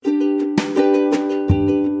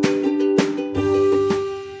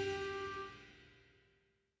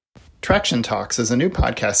Traction Talks is a new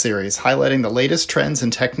podcast series highlighting the latest trends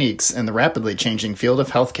and techniques in the rapidly changing field of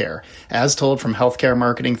healthcare, as told from healthcare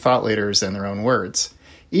marketing thought leaders in their own words.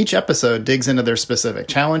 Each episode digs into their specific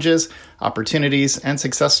challenges, opportunities, and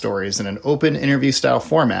success stories in an open interview-style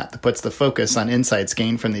format that puts the focus on insights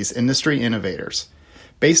gained from these industry innovators.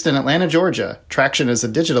 Based in Atlanta, Georgia, Traction is a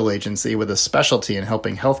digital agency with a specialty in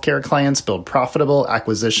helping healthcare clients build profitable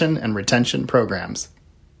acquisition and retention programs.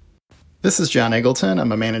 This is John Eggleton.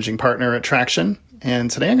 I'm a managing partner at Traction,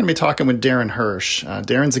 and today I'm going to be talking with Darren Hirsch.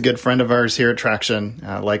 Darren's a good friend of ours here at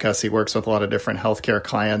Traction. Like us, he works with a lot of different healthcare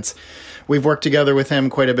clients. We've worked together with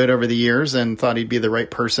him quite a bit over the years and thought he'd be the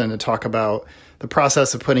right person to talk about the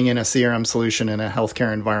process of putting in a CRM solution in a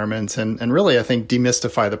healthcare environment and really, I think,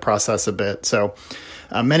 demystify the process a bit. So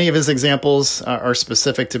many of his examples are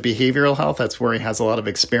specific to behavioral health. That's where he has a lot of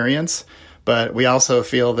experience. But we also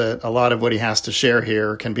feel that a lot of what he has to share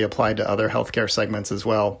here can be applied to other healthcare segments as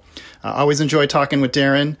well. I always enjoy talking with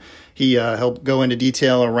Darren. He'll go into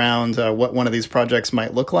detail around what one of these projects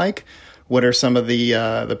might look like, what are some of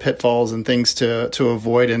the pitfalls and things to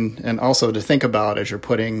avoid and also to think about as you're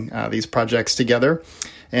putting these projects together.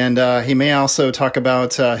 And he may also talk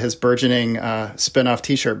about his burgeoning spin-off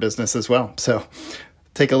t-shirt business as well. So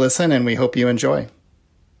take a listen, and we hope you enjoy.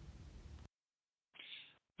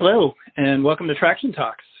 Hello, and welcome to Traction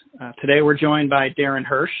Talks. Today we're joined by Darren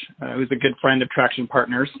Hirsch, who's a good friend of Traction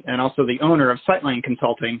Partners and also the owner of Sightline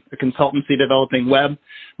Consulting, a consultancy developing web,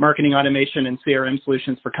 marketing automation, and CRM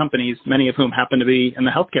solutions for companies, many of whom happen to be in the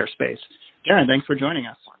healthcare space. Darren, thanks for joining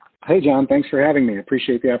us. Hey, John. Thanks for having me.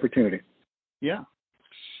 Appreciate the opportunity.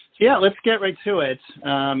 Yeah, let's get right to it.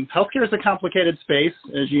 Healthcare is a complicated space,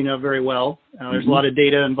 as you know very well. There's a lot of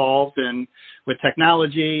data involved and with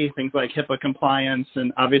technology, things like HIPAA compliance,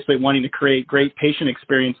 and obviously wanting to create great patient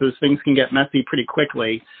experiences, things can get messy pretty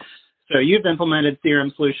quickly. So you've implemented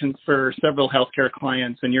CRM solutions for several healthcare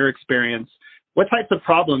clients in your experience. What types of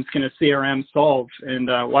problems can a CRM solve, and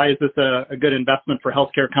why is this a good investment for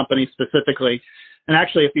healthcare companies specifically? And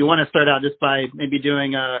actually, if you want to start out just by maybe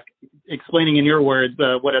explaining in your words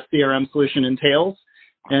what a CRM solution entails,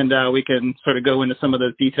 and we can sort of go into some of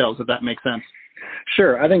those details, if that makes sense.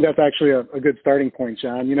 Sure. I think that's actually a good starting point,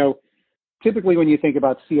 John. You know, typically when you think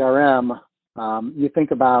about CRM, you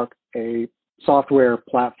think about a software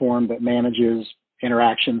platform that manages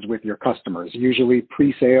interactions with your customers, usually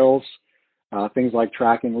pre-sales, things like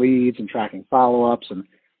tracking leads and tracking follow-ups, and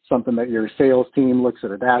something that your sales team looks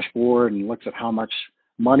at a dashboard and looks at how much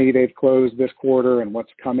money they've closed this quarter and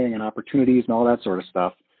what's coming and opportunities and all that sort of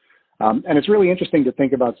stuff. And it's really interesting to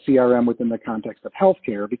think about CRM within the context of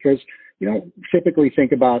healthcare because you don't typically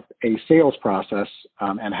think about a sales process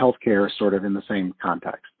and healthcare sort of in the same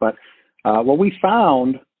context. But what we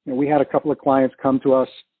found, we had a couple of clients come to us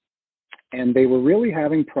and they were really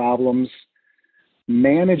having problems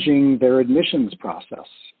managing their admissions process.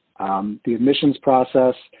 The admissions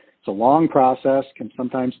process, it's a long process, can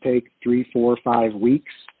sometimes take 3, 4, 5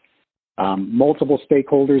 weeks. Multiple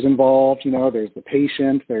stakeholders involved, there's the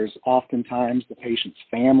patient, there's oftentimes the patient's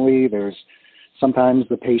family, there's sometimes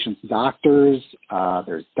the patient's doctors,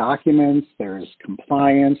 there's documents, there's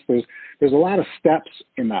compliance, there's a lot of steps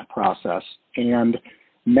in that process. And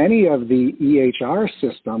many of the EHR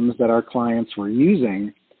systems that our clients were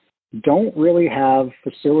using don't really have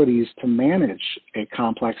facilities to manage a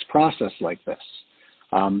complex process like this.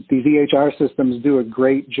 These EHR systems do a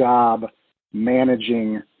great job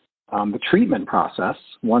managing the treatment process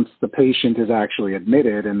once the patient is actually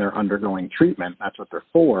admitted and they're undergoing treatment. That's what they're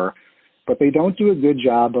for. But they don't do a good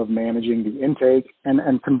job of managing the intake.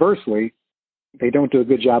 And conversely, they don't do a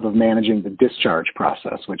good job of managing the discharge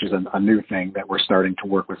process, which is a new thing that we're starting to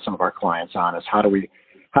work with some of our clients on, is how do we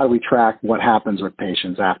track what happens with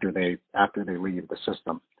patients after they leave the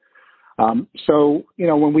system. So,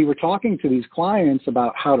 when we were talking to these clients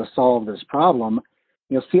about how to solve this problem,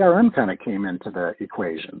 CRM kind of came into the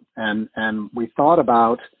equation. And we thought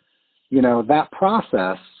about, that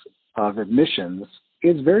process of admissions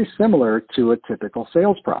is very similar to a typical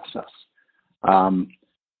sales process.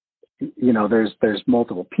 There's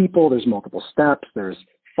multiple people, there's multiple steps, there's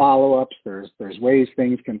follow-ups, there's ways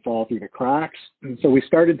things can fall through the cracks. And so we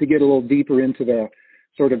started to get a little deeper into the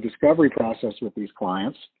sort of discovery process with these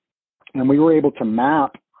clients. And we were able to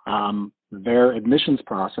map their admissions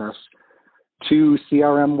process to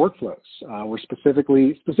CRM workflows. We're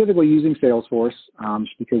specifically using Salesforce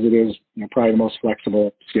because it is probably the most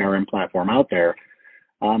flexible CRM platform out there.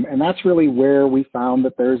 And that's really where we found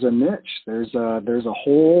that there's a niche. There's a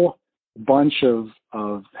whole bunch of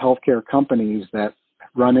healthcare companies that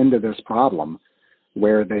run into this problem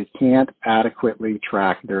where they can't adequately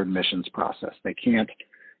track their admissions process. They can't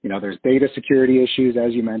There's data security issues,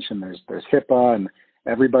 as you mentioned. There's HIPAA, and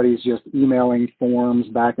everybody's just emailing forms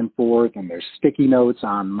back and forth, and there's sticky notes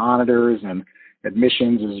on monitors, and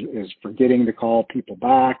admissions is forgetting to call people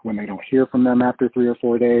back when they don't hear from them after 3 or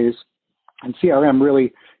 4 days. And CRM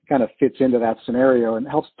really kind of fits into that scenario and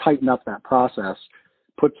helps tighten up that process,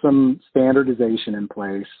 put some standardization in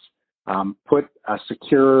place, put a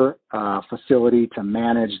secure facility to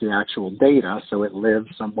manage the actual data so it lives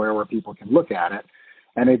somewhere where people can look at it.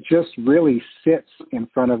 And it just really sits in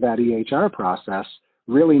front of that EHR process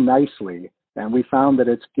really nicely. And we found that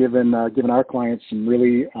it's given our clients some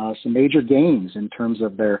major gains in terms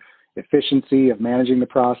of their efficiency of managing the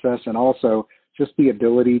process, and also just the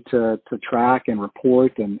ability to track and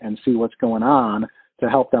report and see what's going on to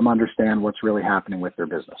help them understand what's really happening with their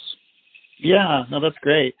business. Yeah, no, that's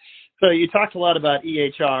great. So you talked a lot about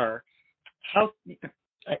EHR. How,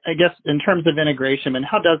 I guess, in terms of integration, and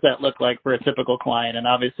how does that look like for a typical client? And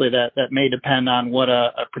obviously that may depend on what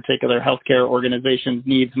a particular healthcare organization's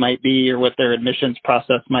needs might be or what their admissions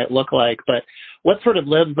process might look like. But what sort of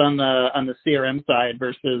lives on the CRM side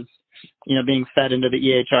versus, being fed into the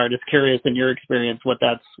EHR? Just curious, in your experience, what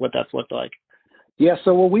that's looked like. Yeah,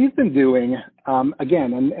 so what we've been doing,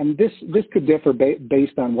 again, and this could differ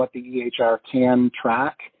based on what the EHR can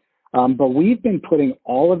track, but we've been putting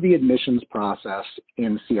all of the admissions process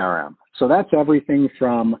in CRM. So that's everything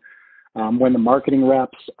from when the marketing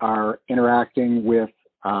reps are interacting with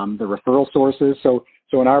the referral sources. So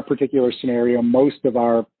in our particular scenario, most of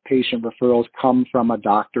our patient referrals come from a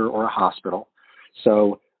doctor or a hospital.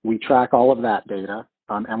 So we track all of that data,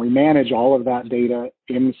 and we manage all of that data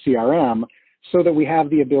in CRM so that we have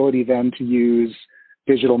the ability then to use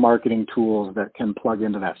digital marketing tools that can plug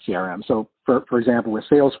into that CRM. So for example, with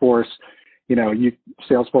Salesforce,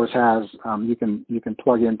 Salesforce has, you can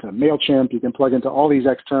plug into MailChimp, you can plug into all these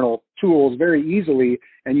external tools very easily,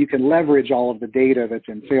 and you can leverage all of the data that's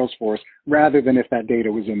in Salesforce rather than if that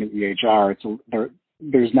data was in the EHR.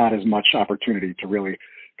 There's not as much opportunity to really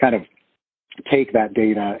kind of take that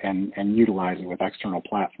data and utilize it with external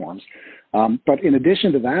platforms. But in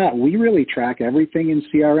addition to that, we really track everything in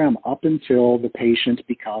CRM up until the patient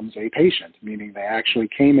becomes a patient, meaning they actually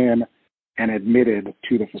came in and admitted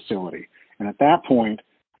to the facility. And at that point,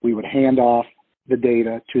 we would hand off the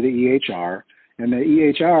data to the EHR, and the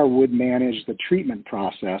EHR would manage the treatment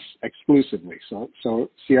process exclusively. So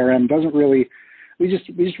CRM doesn't really, we just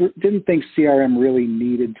didn't think CRM really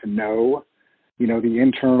needed to know the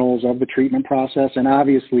internals of the treatment process. And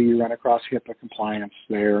obviously you run across HIPAA compliance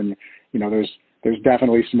there, and there's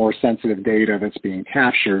definitely some more sensitive data that's being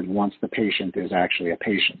captured once the patient is actually a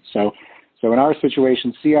patient. So in our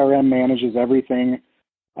situation, CRM manages everything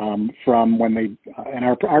from when they, and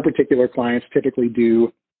our particular clients typically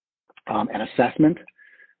do an assessment.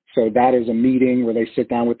 So that is a meeting where they sit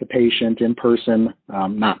down with the patient in person,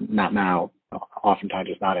 not now, oftentimes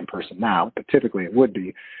it's not in person now, but typically it would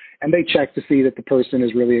be. And they check to see that the person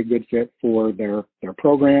is really a good fit for their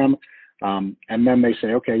program. And then they say,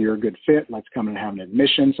 okay, you're a good fit. Let's come and have an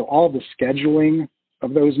admission. So all the scheduling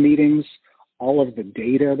of those meetings, all of the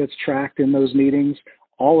data that's tracked in those meetings,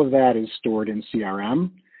 all of that is stored in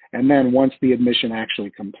CRM. And then once the admission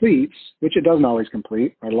actually completes, which it doesn't always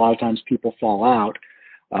complete, right? A lot of times people fall out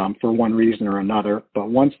for one reason or another.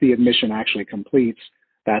 But once the admission actually completes,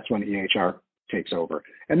 that's when EHR takes over.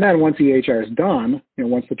 And then once EHR is done,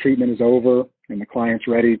 once the treatment is over and the client's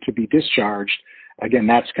ready to be discharged, again,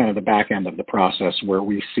 that's kind of the back end of the process where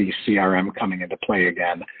we see CRM coming into play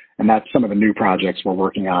again. And that's some of the new projects we're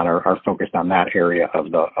working on are focused on that area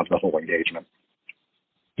of the whole engagement.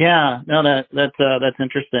 Yeah, no, that's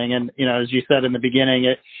interesting. And, as you said in the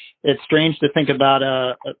beginning, it's strange to think about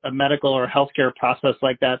a medical or healthcare process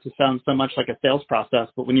like that to sound so much like a sales process.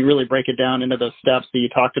 But when you really break it down into those steps that you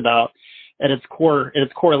talked about, at its core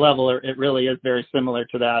level, it really is very similar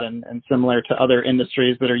to that and similar to other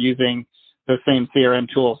industries that are using the same CRM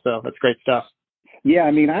tool. So that's great stuff. Yeah,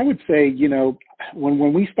 I mean, I would say,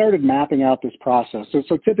 when we started mapping out this process,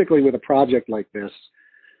 so typically with a project like this,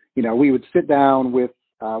 we would sit down with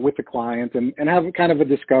the client and have kind of a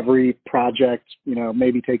discovery project,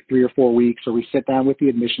 maybe take 3 or 4 weeks, or we sit down with the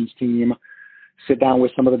admissions team, sit down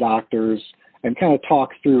with some of the doctors, and kind of talk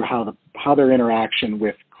through how their interaction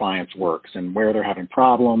with clients works and where they're having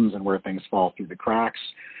problems and where things fall through the cracks.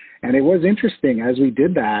 And it was interesting as we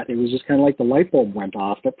did that, it was just kind of like the light bulb went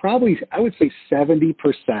off, that probably, I would say 70%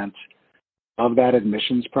 of that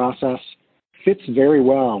admissions process fits very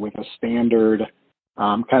well with a standard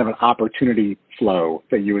kind of an opportunity flow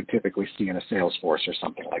that you would typically see in a Salesforce or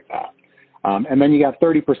something like that. And then you got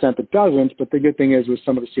 30% that doesn't, but the good thing is with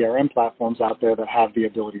some of the CRM platforms out there that have the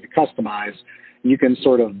ability to customize, you can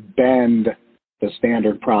sort of bend the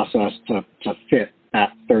standard process to fit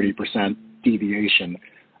that 30% deviation.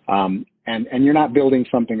 And you're not building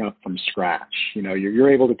something up from scratch. You know, you're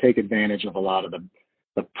able to take advantage of a lot of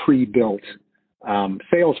the pre-built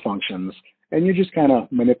sales functions, and you're just kind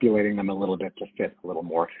of manipulating them a little bit to fit a little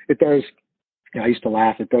more. It does, I used to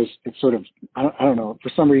laugh, it sort of, I don't know,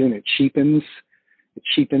 for some reason it cheapens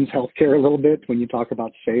healthcare a little bit when you talk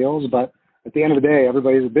about sales, but at the end of the day,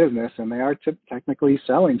 everybody's a business and they are technically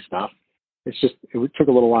selling stuff. It took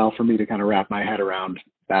a little while for me to kind of wrap my head around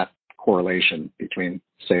that correlation between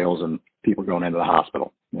sales and people going into the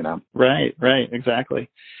hospital, you know? Right, exactly.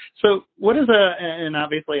 So what is and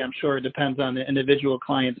obviously I'm sure it depends on the individual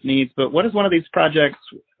client's needs, but what would one of these projects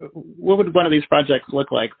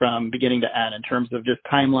look like from beginning to end in terms of just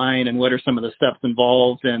timeline, and what are some of the steps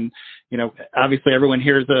involved? And, you know, obviously everyone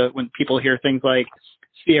hears when people hear things like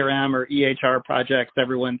CRM or EHR projects,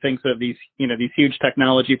 everyone thinks of these huge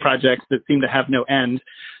technology projects that seem to have no end.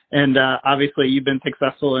 And obviously, you've been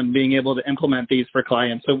successful in being able to implement these for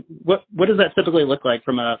clients. So, what does that typically look like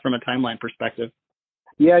from a timeline perspective?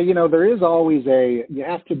 Yeah, you know, there is always you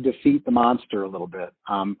have to defeat the monster a little bit.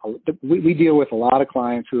 We deal with a lot of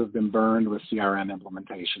clients who have been burned with CRM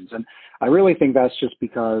implementations, and I really think that's just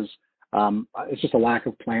because it's just a lack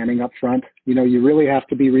of planning up front. You know, you really have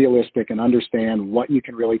to be realistic and understand what you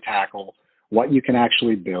can really tackle, what you can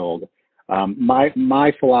actually build.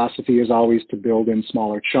 My philosophy is always to build in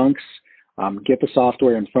smaller chunks, get the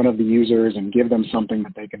software in front of the users and give them something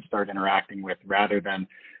that they can start interacting with, rather than,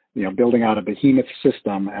 you know, building out a behemoth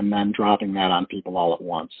system and then dropping that on people all at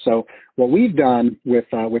once. So what we've done with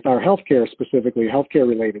our healthcare, specifically healthcare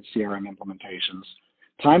related CRM implementations,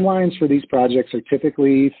 timelines for these projects are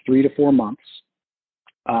typically 3 to 4 months.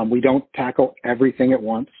 We don't tackle everything at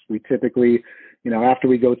once. We typically, you know, after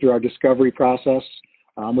we go through our discovery process,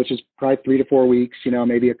 which is probably 3 to 4 weeks, you know,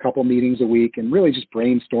 maybe a couple meetings a week, and really just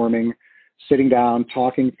brainstorming, sitting down,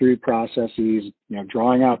 talking through processes, you know,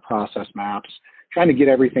 drawing out process maps, trying to get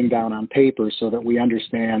everything down on paper so that we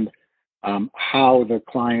understand how the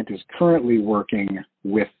client is currently working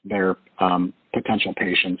with their potential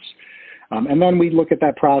patients. And then we look at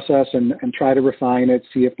that process and try to refine it,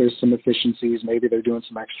 see if there's some efficiencies. Maybe they're doing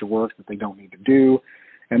some extra work that they don't need to do.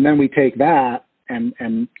 And then we take that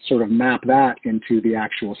and sort of map that into the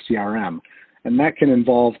actual CRM. And that can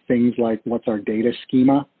involve things like, what's our data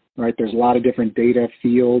schema, right? There's a lot of different data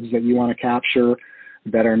fields that you want to capture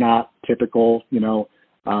that are not typical, you know,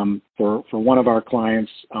 for one of our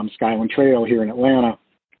clients, Skyland Trail here in Atlanta,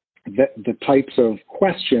 the types of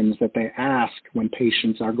questions that they ask when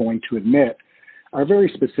patients are going to admit are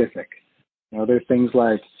very specific. You know, there's things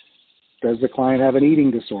like, does the client have an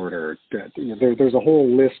eating disorder? There's a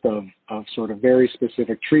whole list of sort of very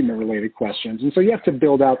specific treatment-related questions. And so you have to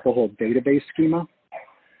build out the whole database schema.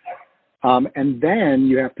 And then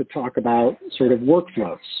you have to talk about sort of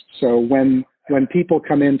workflows. So when people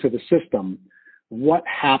come into the system, what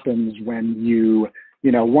happens when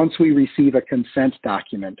once we receive a consent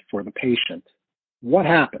document for the patient, what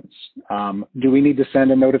happens? Do we need to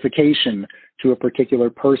send a notification to a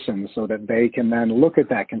particular person so that they can then look at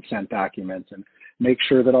that consent document and make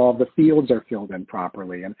sure that all the fields are filled in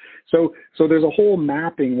properly? And so there's a whole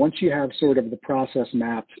mapping. Once you have sort of the process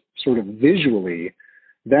mapped sort of visually,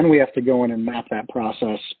 then we have to go in and map that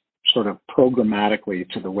process sort of programmatically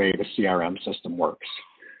to the way the CRM system works.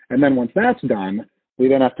 And then once that's done, we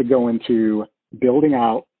then have to go into building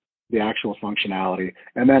out the actual functionality,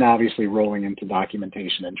 and then obviously rolling into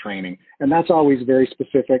documentation and training. And that's always very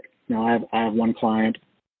specific. You know, I have one client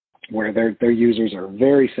where their users are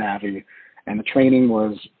very savvy, and the training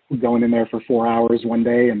was going in there for 4 hours one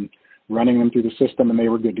day and running them through the system, and they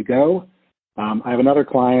were good to go. I have another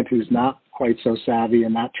client who's not quite so savvy,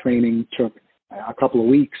 and that training took a couple of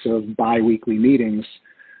weeks of bi-weekly meetings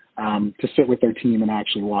to sit with their team and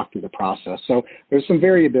actually walk through the process. So there's some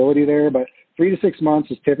variability there, but 3 to 6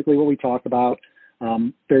 months is typically what we talk about.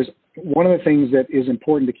 There's one of the things that is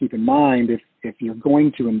important to keep in mind if you're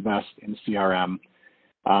going to invest in CRM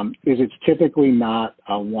is it's typically not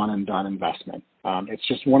a one and done investment. It's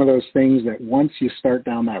just one of those things that once you start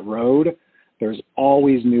down that road, there's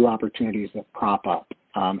always new opportunities that crop up.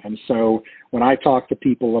 And so when I talk to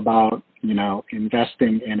people about, you know,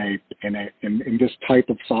 investing in this type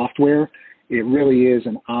of software, it really is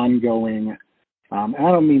an ongoing, and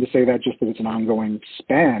I don't mean to say that just that it's an ongoing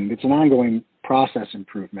spend, it's an ongoing process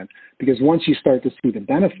improvement, because once you start to see the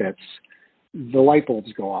benefits, the light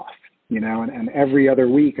bulbs go off, you know, and every other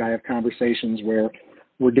week I have conversations where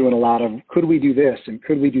we're doing a lot of, could we do this and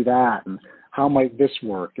could we do that and how might this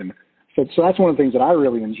work? And so that's one of the things that I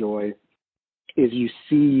really enjoy is you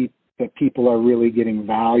see that people are really getting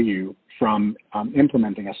value from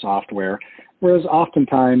implementing a software, whereas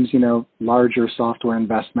oftentimes, larger software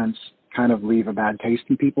investments kind of leave a bad taste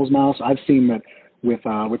in people's mouths. I've seen that with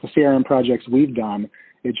the CRM projects we've done,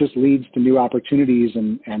 it just leads to new opportunities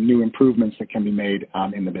and new improvements that can be made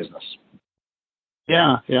in the business.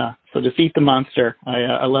 Yeah. So defeat the monster.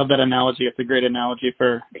 I love that analogy. It's a great analogy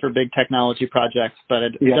for big technology projects, but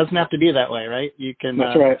it doesn't have to be that way, right? You can.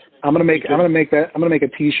 That's right. I'm gonna make a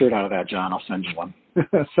T-shirt out of that, John. I'll send you one.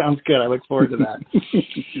 Sounds good. I look forward to that.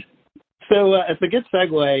 So it's a good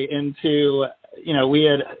segue into,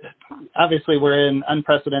 we're in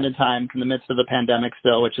unprecedented times in the midst of the pandemic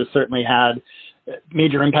still, which has certainly had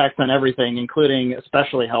major impacts on everything, including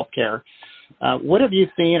especially healthcare. What have you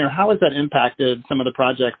seen, or how has that impacted some of the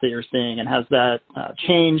projects that you're seeing? And has that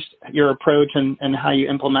changed your approach and how you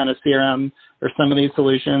implement a CRM or some of these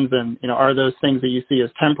solutions? And, are those things that you see as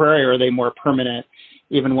temporary, or are they more permanent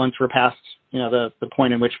even once we're past, the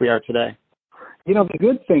point in which we are today? The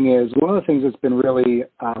good thing is, one of the things that's been really,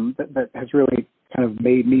 that has really kind of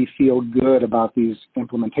made me feel good about these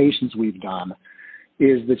implementations we've done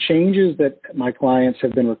is the changes that my clients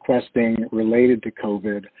have been requesting related to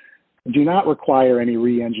COVID do not require any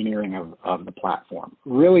re-engineering of the platform.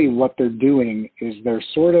 Really what they're doing is they're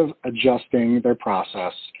sort of adjusting their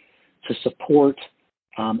process to support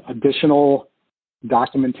additional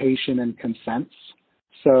documentation and consents.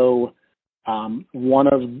 So both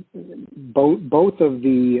of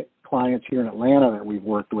the clients here in Atlanta that we've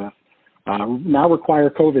worked with now require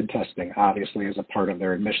COVID testing, obviously, as a part of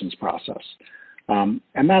their admissions process. And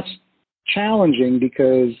that's challenging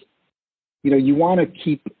because, you want to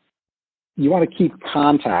keep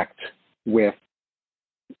contact with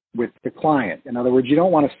the client. In other words, you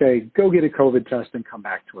don't want to say, go get a COVID test and come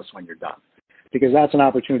back to us when you're done, because that's an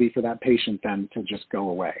opportunity for that patient then to just go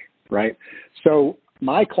away, right? So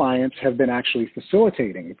my clients have been actually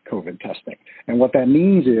facilitating COVID testing. And what that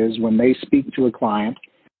means is when they speak to a client,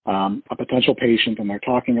 a potential patient, and they're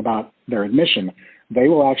talking about their admission, they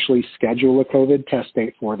will actually schedule a COVID test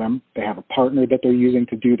date for them. They have a partner that they're using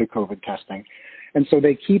to do the COVID testing. And so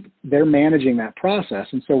they're managing that process.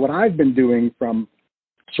 And so what I've been doing from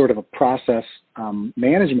sort of a process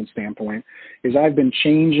management standpoint is I've been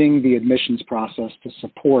changing the admissions process to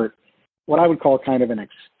support what I would call kind of an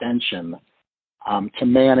extension to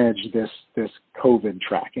manage this COVID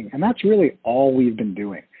tracking. And that's really all we've been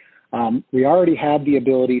doing. We already had the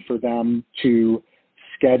ability for them to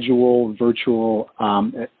schedule virtual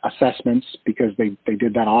assessments because they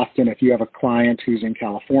did that often. If you have a client who's in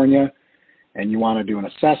California and you want to do an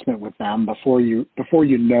assessment with them before you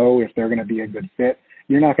know if they're going to be a good fit,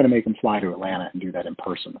 you're not going to make them fly to Atlanta and do that in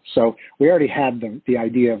person. So we already had the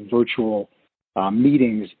idea of virtual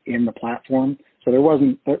meetings in the platform. So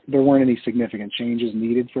there weren't any significant changes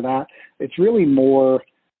needed for that. It's really more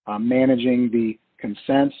managing the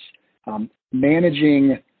consents,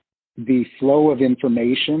 managing the flow of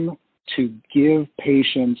information to give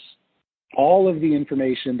patients all of the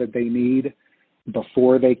information that they need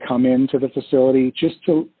before they come into the facility, just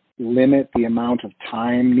to limit the amount of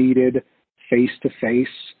time needed face-to-face,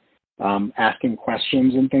 asking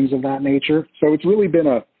questions and things of that nature. So it's really been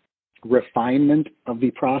a refinement of the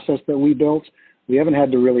process that we built. We haven't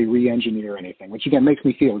had to really re-engineer anything, which again makes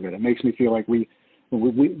me feel good. It makes me feel like we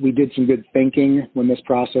did some good thinking when this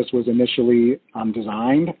process was initially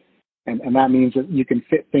designed, and that means that you can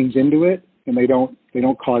fit things into it, and they don't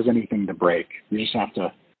cause anything to break. You just have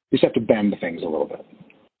to bend things a little bit.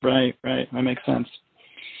 Right. That makes sense.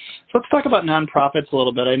 So let's talk about nonprofits a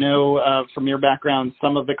little bit. I know from your background,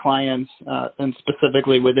 some of the clients, and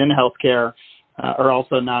specifically within healthcare, are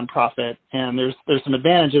also nonprofit, and there's some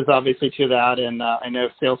advantages obviously to that. And I know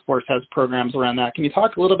Salesforce has programs around that. Can you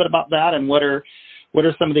talk a little bit about that, and what are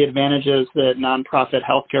some of the advantages that nonprofit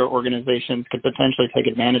healthcare organizations could potentially take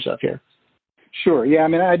advantage of here? Sure. Yeah. I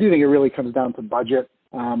mean, I do think it really comes down to budget.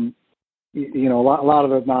 A lot of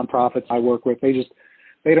the nonprofits I work with,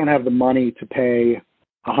 they don't have the money to pay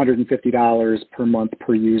 $150 per month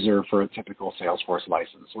per user for a typical Salesforce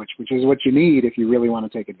license, which is what you need if you really want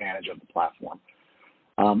to take advantage of the platform.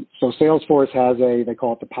 So Salesforce has they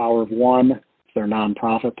call it the Power of One. It's their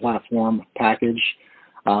nonprofit platform package.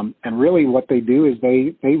 And really what they do is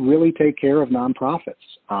they really take care of nonprofits.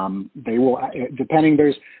 They will,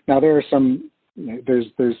 there are some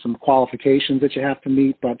qualifications that you have to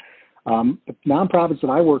meet, but the nonprofits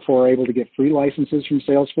that I work for are able to get free licenses from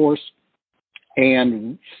Salesforce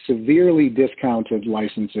and severely discounted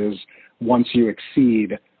licenses once you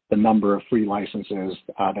exceed the number of free licenses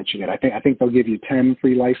that you get. I think they'll give you 10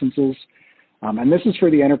 free licenses, and this is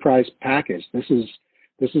for the enterprise package. This is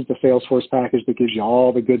the Salesforce package that gives you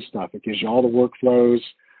all the good stuff. It gives you all the workflows.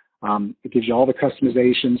 It gives you all the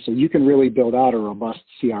customization, so you can really build out a robust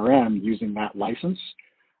CRM using that license.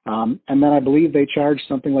 And then I believe they charge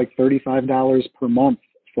something like $35 per month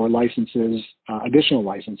for licenses, additional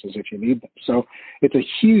licenses if you need them. So it's a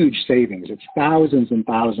huge savings. It's thousands and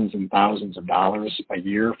thousands and thousands of dollars a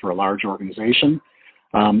year for a large organization.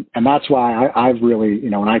 And that's why I've really,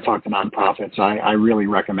 when I talk to nonprofits, I really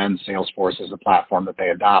recommend Salesforce as a platform that they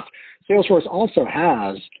adopt. Salesforce also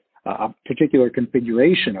has a particular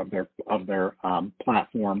configuration of their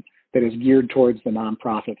platform that is geared towards the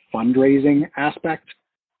nonprofit fundraising aspect,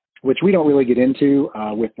 which we don't really get into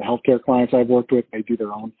with the healthcare clients I've worked with. They do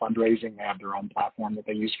their own fundraising. They have their own platform that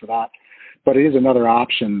they use for that. But it is another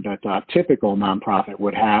option that a typical nonprofit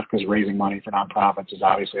would have, because raising money for nonprofits is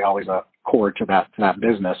obviously always a core to that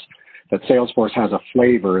business, that Salesforce has a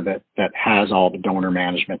flavor that has all the donor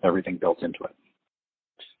management, everything built into it.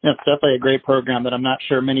 Yeah, it's definitely a great program that I'm not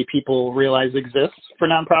sure many people realize exists for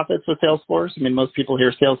nonprofits with Salesforce. I mean, most people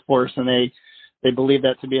hear Salesforce and they believe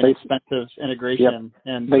that to be an expensive integration.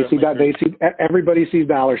 Yep. And everybody sees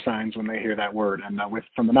dollar signs when they hear that word. And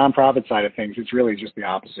from the nonprofit side of things, it's really just the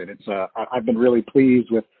opposite. I've been really pleased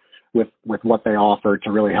with what they offer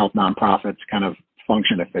to really help nonprofits kind of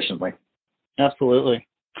function efficiently. Absolutely.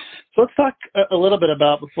 So let's talk a little bit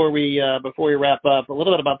about, before we wrap up, a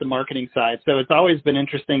little bit about the marketing side. So it's always been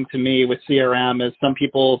interesting to me with CRM, as some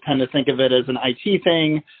people tend to think of it as an IT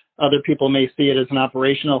thing. Other people may see it as an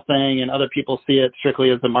operational thing, and other people see it strictly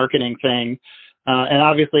as a marketing thing. And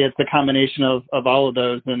obviously it's a combination of all of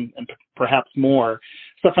those and perhaps more.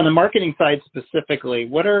 So from the marketing side specifically,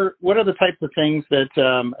 what are the types of things that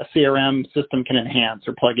a CRM system can enhance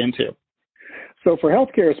or plug into? So for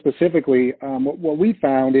healthcare specifically, what we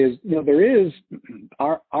found is,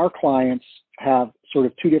 our clients have sort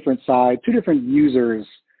of two different users,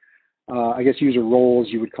 user roles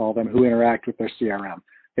you would call them, who interact with their CRM.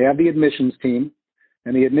 They have the admissions team,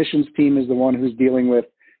 and the admissions team is the one who's dealing with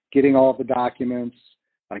getting all of the documents,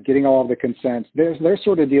 getting all of the consents. They're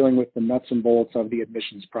sort of dealing with the nuts and bolts of the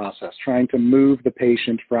admissions process, trying to move the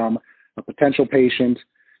patient from a potential patient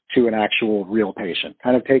to an actual real patient,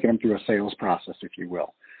 kind of taking them through a sales process, if you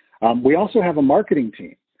will. We also have a marketing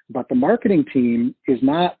team, but the marketing team is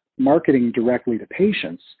not marketing directly to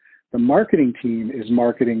patients. The marketing team is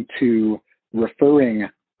marketing to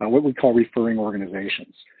what we call referring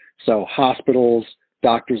organizations. So hospitals,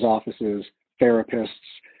 doctors' offices, therapists,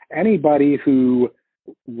 anybody who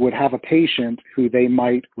would have a patient who they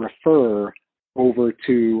might refer over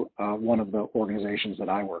to one of the organizations that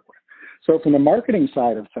I work with. So from the marketing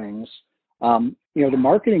side of things, the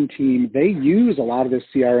marketing team, they use a lot of this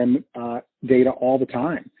CRM data all the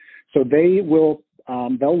time. So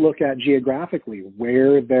they'll look at geographically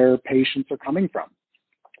where their patients are coming from.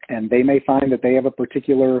 And they may find that they have a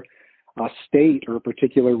particular state or a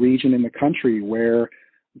particular region in the country where,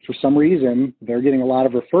 for some reason, they're getting a lot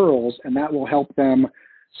of referrals, and that will help them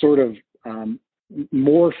sort of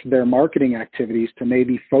morph their marketing activities to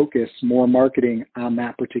maybe focus more marketing on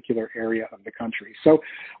that particular area of the country. So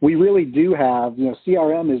we really do have,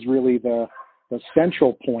 CRM is really the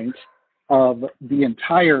central point of the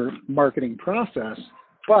entire marketing process,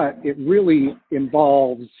 but it really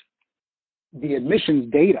involves the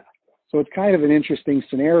admissions data. So it's kind of an interesting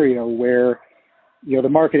scenario where, the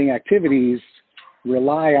marketing activities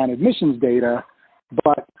rely on admissions data,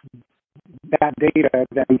 but that data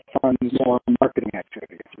then funds more marketing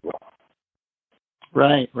activity, if you will.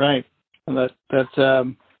 Right. And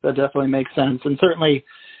that definitely makes sense. And certainly,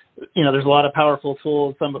 there's a lot of powerful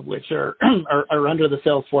tools, some of which are under the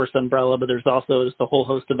Salesforce umbrella, but there's also just a whole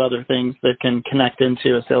host of other things that can connect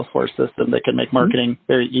into a Salesforce system that can make marketing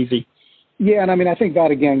very easy. Yeah, and I think that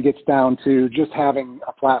again gets down to just having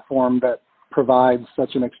a platform that provides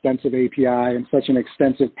such an extensive API and such an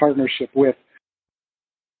extensive partnership with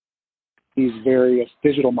these various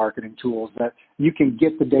digital marketing tools that you can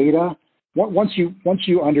get the data. Once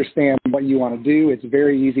you understand what you want to do, it's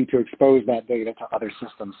very easy to expose that data to other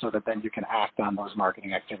systems so that then you can act on those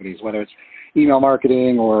marketing activities, whether it's email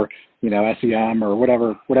marketing or SEM or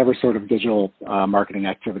whatever sort of digital marketing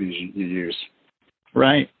activities you use.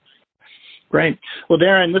 Right. Great. Well,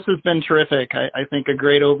 Darren, this has been terrific. I think a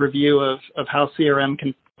great overview of how CRM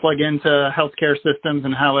can plug into healthcare systems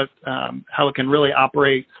and how it can really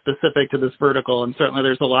operate specific to this vertical. And certainly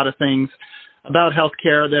there's a lot of things about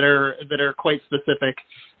healthcare that are quite specific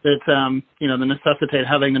that necessitate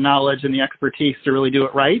having the knowledge and the expertise to really do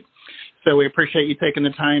it right. So we appreciate you taking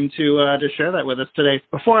the time to share that with us today.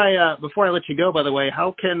 Before I let you go, by the way,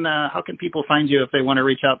 how can people find you if they want to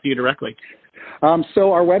reach out to you directly?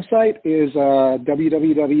 So our website is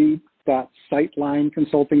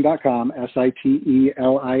www.sightlineconsulting.com,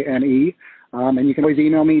 SITELINE. And you can always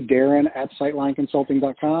email me,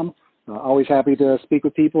 Darren@sightlineconsulting.com. Always happy to speak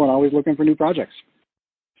with people and always looking for new projects.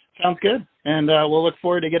 Sounds good. And we'll look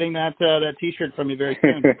forward to getting that T-shirt from you very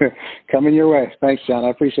soon. Coming your way. Thanks, John. I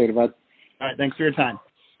appreciate it, bud. All right. Thanks for your time.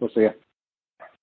 We'll see you.